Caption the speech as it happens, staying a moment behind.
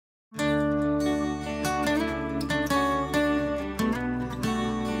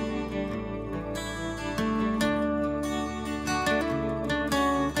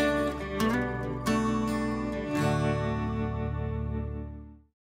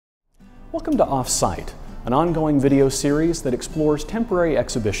Welcome to Off-Site, an ongoing video series that explores temporary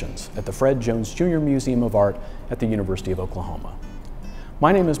exhibitions at the Fred Jones Jr. Museum of Art at the University of Oklahoma.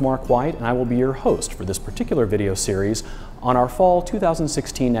 My name is Mark White, and I will be your host for this particular video series on our fall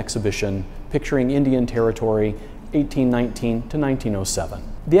 2016 exhibition Picturing Indian Territory 1819 to 1907.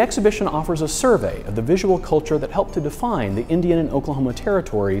 The exhibition offers a survey of the visual culture that helped to define the Indian and Oklahoma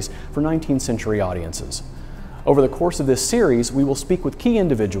territories for 19th century audiences. Over the course of this series, we will speak with key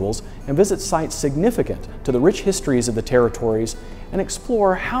individuals and visit sites significant to the rich histories of the territories and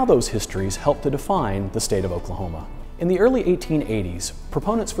explore how those histories helped to define the state of Oklahoma. In the early 1880s,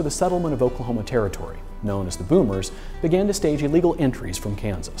 proponents for the settlement of Oklahoma Territory, known as the Boomers, began to stage illegal entries from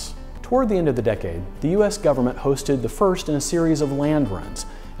Kansas. Toward the end of the decade, the U.S. government hosted the first in a series of land runs,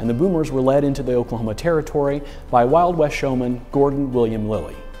 and the Boomers were led into the Oklahoma Territory by Wild West showman Gordon William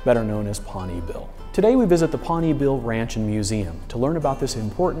Lilly, better known as Pawnee Bill. Today we visit the Pawnee Bill Ranch and Museum to learn about this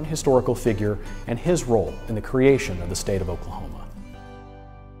important historical figure and his role in the creation of the state of Oklahoma.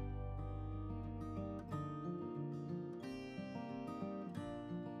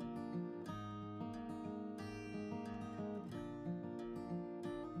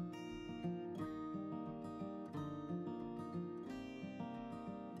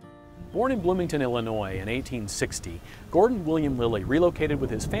 Born in Bloomington, Illinois in 1860, Gordon William Lilly relocated with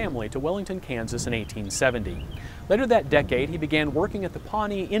his family to Wellington, Kansas in 1870. Later that decade, he began working at the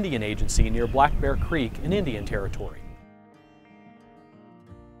Pawnee Indian Agency near Black Bear Creek in Indian Territory.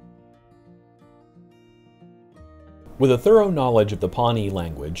 With a thorough knowledge of the Pawnee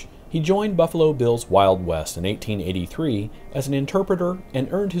language, he joined Buffalo Bill's Wild West in 1883 as an interpreter and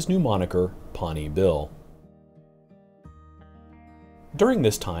earned his new moniker, Pawnee Bill. During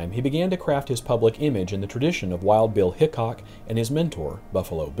this time, he began to craft his public image in the tradition of Wild Bill Hickok and his mentor,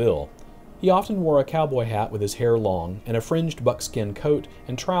 Buffalo Bill. He often wore a cowboy hat with his hair long and a fringed buckskin coat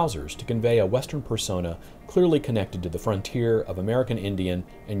and trousers to convey a Western persona clearly connected to the frontier of American Indian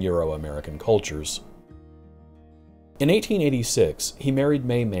and Euro-American cultures. In 1886, he married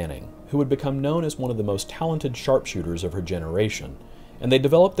May Manning, who would become known as one of the most talented sharpshooters of her generation, and they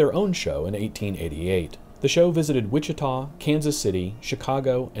developed their own show in 1888. The show visited Wichita, Kansas City,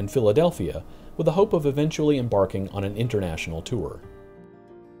 Chicago, and Philadelphia with the hope of eventually embarking on an international tour.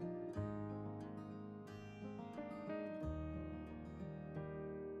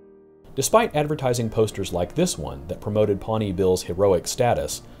 Despite advertising posters like this one that promoted Pawnee Bill's heroic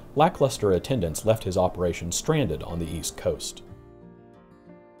status, lackluster attendance left his operation stranded on the East Coast.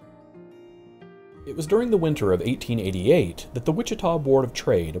 It was during the winter of 1888 that the Wichita Board of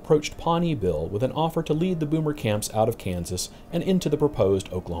Trade approached Pawnee Bill with an offer to lead the Boomer camps out of Kansas and into the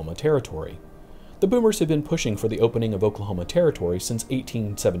proposed Oklahoma Territory. The Boomers had been pushing for the opening of Oklahoma Territory since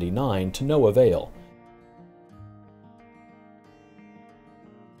 1879 to no avail.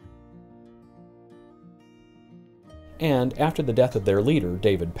 And after the death of their leader,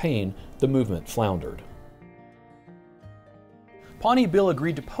 David Payne, the movement floundered. Pawnee Bill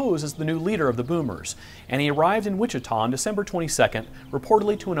agreed to pose as the new leader of the Boomers, and he arrived in Wichita on December 22nd,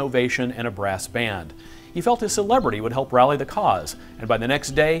 reportedly to an ovation and a brass band. He felt his celebrity would help rally the cause, and by the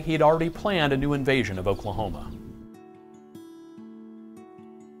next day he had already planned a new invasion of Oklahoma.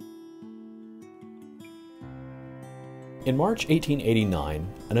 In March 1889,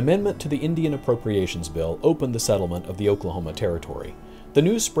 an amendment to the Indian Appropriations Bill opened the settlement of the Oklahoma Territory. The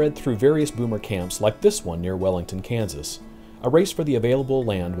news spread through various Boomer camps like this one near Wellington, Kansas. A race for the available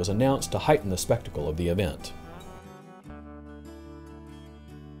land was announced to heighten the spectacle of the event.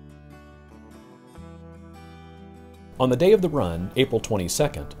 On the day of the run, April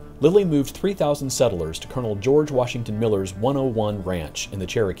 22nd, Lilly moved 3,000 settlers to Colonel George Washington Miller's 101 Ranch in the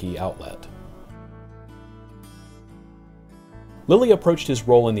Cherokee Outlet. Lilly approached his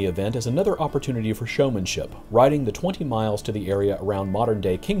role in the event as another opportunity for showmanship, riding the 20 miles to the area around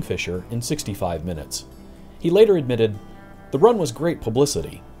modern-day Kingfisher in 65 minutes. He later admitted, "The run was great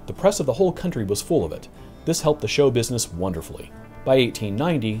publicity. The press of the whole country was full of it. This helped the show business wonderfully." By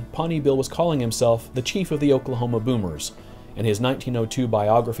 1890, Pawnee Bill was calling himself the chief of the Oklahoma Boomers, and his 1902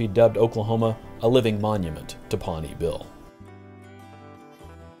 biography dubbed Oklahoma a living monument to Pawnee Bill.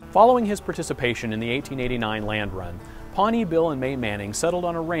 Following his participation in the 1889 land run, Pawnee Bill and May Manning settled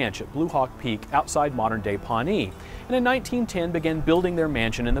on a ranch at Blue Hawk Peak outside modern-day Pawnee, and in 1910 began building their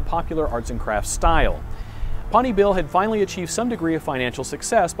mansion in the popular arts and crafts style. Pawnee Bill had finally achieved some degree of financial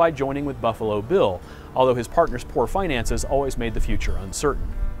success by joining with Buffalo Bill, although his partner's poor finances always made the future uncertain.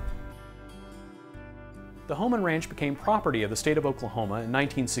 The home and ranch became property of the state of Oklahoma in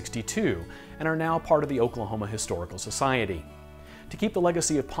 1962 and are now part of the Oklahoma Historical Society. To keep the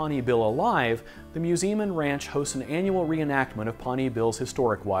legacy of Pawnee Bill alive, the museum and ranch hosts an annual reenactment of Pawnee Bill's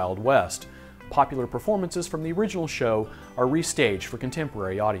historic Wild West. Popular performances from the original show are restaged for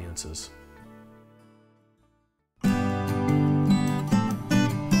contemporary audiences.